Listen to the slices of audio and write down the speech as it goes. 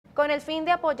Con el fin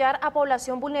de apoyar a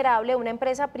población vulnerable, una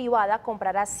empresa privada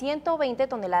comprará 120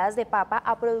 toneladas de papa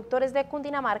a productores de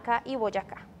Cundinamarca y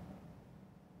Boyacá.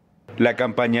 La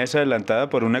campaña es adelantada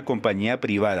por una compañía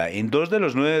privada en 2 de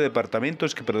los 9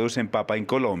 departamentos que producen papa en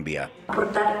Colombia.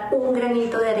 Aportar un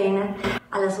granito de arena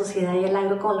a la sociedad y al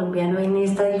agro colombiano en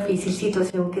esta difícil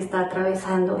situación que está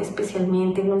atravesando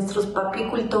especialmente nuestros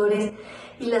papicultores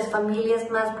y las familias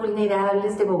más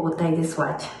vulnerables de Bogotá y de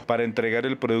Soacha. Para entregar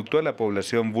el producto a la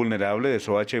población vulnerable de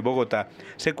Soacha y Bogotá,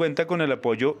 se cuenta con el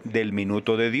apoyo del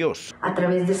Minuto de Dios, a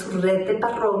través de su red de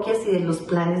parroquias y de los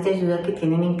planes de ayuda que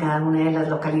tienen en cada una de las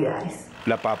localidades.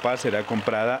 La papa será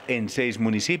comprada en 6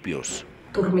 municipios: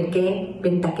 Turmequé,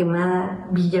 Ventaquemada,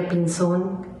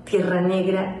 Villapinzón, Tierra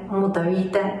Negra,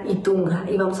 Motavita y Tunja,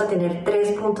 y vamos a tener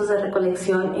 3 puntos de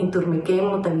recolección en Turmequé,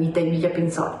 Motavita y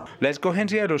Villapinzón. La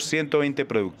escogencia de los 120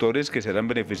 productores que serán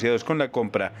beneficiados con la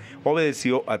compra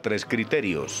obedeció a 3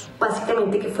 criterios.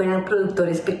 Básicamente que fueran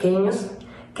productores pequeños,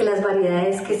 que las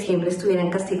variedades que siempre estuvieran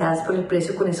castigadas por el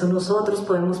precio, con eso nosotros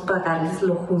podemos pagarles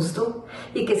lo justo,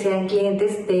 y que sean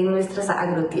clientes de nuestras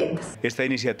agrotiendas. Esta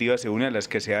iniciativa se une a las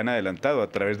que se han adelantado a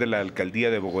través de la Alcaldía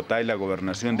de Bogotá y la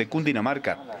Gobernación de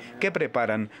Cundinamarca, que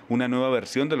preparan una nueva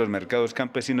versión de los mercados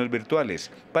campesinos virtuales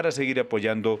para seguir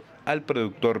apoyando al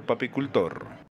productor papicultor.